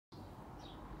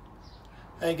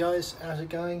Hey guys, how's it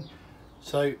going?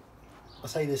 So I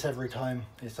say this every time,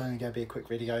 it's only going to be a quick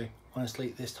video. Honestly,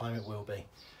 this time it will be.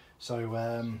 So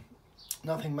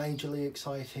nothing majorly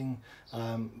exciting,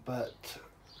 but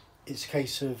it's a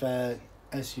case of,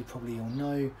 as you probably all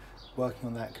know, working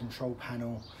on that control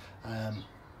panel.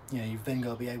 You've then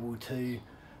got to be able to,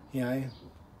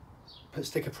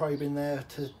 stick a probe in there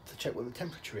to check what the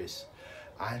temperature is.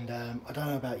 And I don't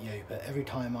know about you, but every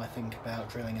time I think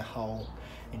about drilling a hole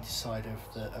inside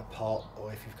of a pot,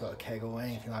 or if you've got a keg or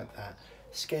anything like that,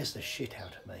 it scares the shit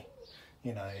out of me.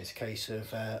 It's a case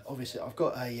of, obviously I've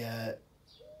got a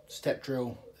step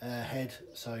drill head,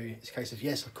 so it's a case of,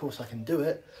 yes, of course I can do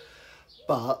it,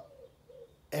 but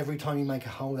every time you make a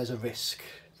hole there's a risk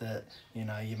that, you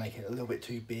make it a little bit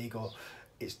too big, or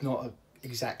it's not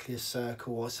exactly a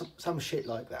circle, or some shit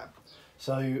like that.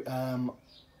 So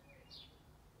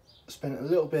spent a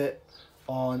little bit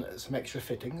on some extra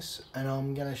fittings, and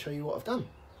I'm going to show you what I've done.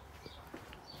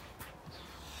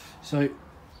 So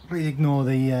please ignore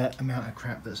the amount of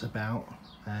crap that's about.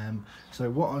 So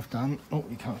what I've done, oh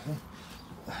you can't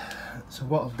see. So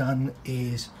what I've done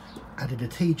is added a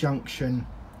T-junction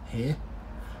here,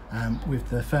 with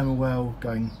the Thermowell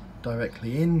going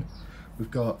directly in.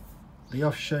 We've got the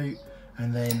offshoot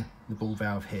and then the ball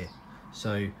valve here.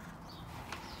 So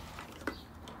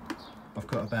I've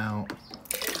got about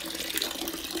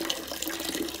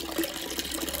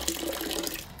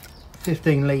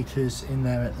 15 litres in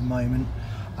there at the moment.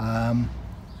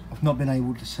 I've not been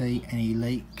able to see any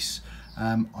leaks.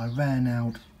 I ran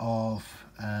out of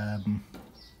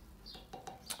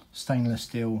stainless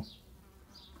steel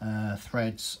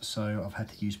threads, so I've had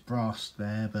to use brass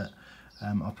there, but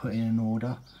I put in an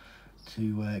order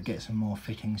to get some more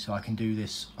fittings so I can do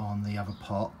this on the other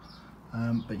pot.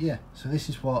 But yeah, so this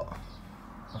is what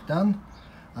I've done.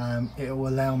 It will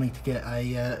allow me to get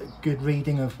a good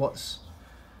reading of what's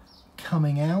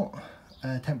coming out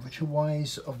temperature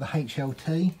wise of the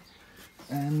HLT,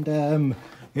 and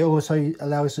it also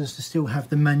allows us to still have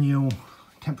the manual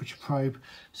temperature probe,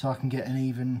 so I can get an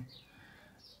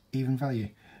even value.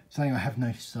 Something I have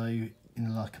noticed though in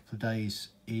the last couple of days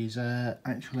is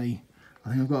actually I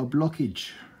think I've got a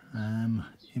blockage in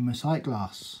my sight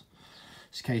glass.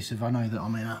 It's a case of, I know that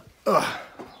I'm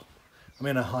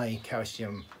in a high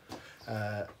calcium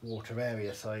water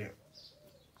area, so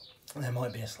there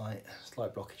might be a slight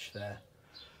blockage there.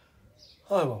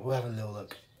 Oh well, we'll have a little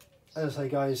look. As I say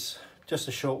guys, just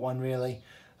a short one really.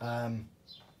 Let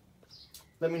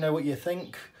me know what you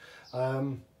think.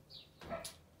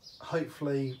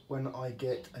 Hopefully when I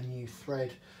get a new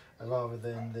thread, rather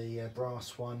than the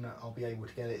brass one, I'll be able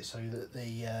to get it so that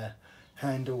the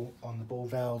handle on the ball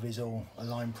valve is all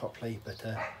aligned properly, but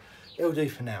it'll do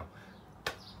for now.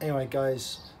 Anyway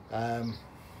guys, yeah,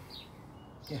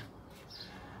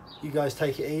 you guys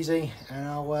take it easy, and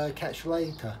I'll catch you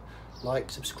later.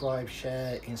 Like, subscribe,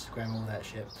 share, Instagram, all that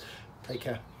shit. Take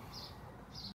care.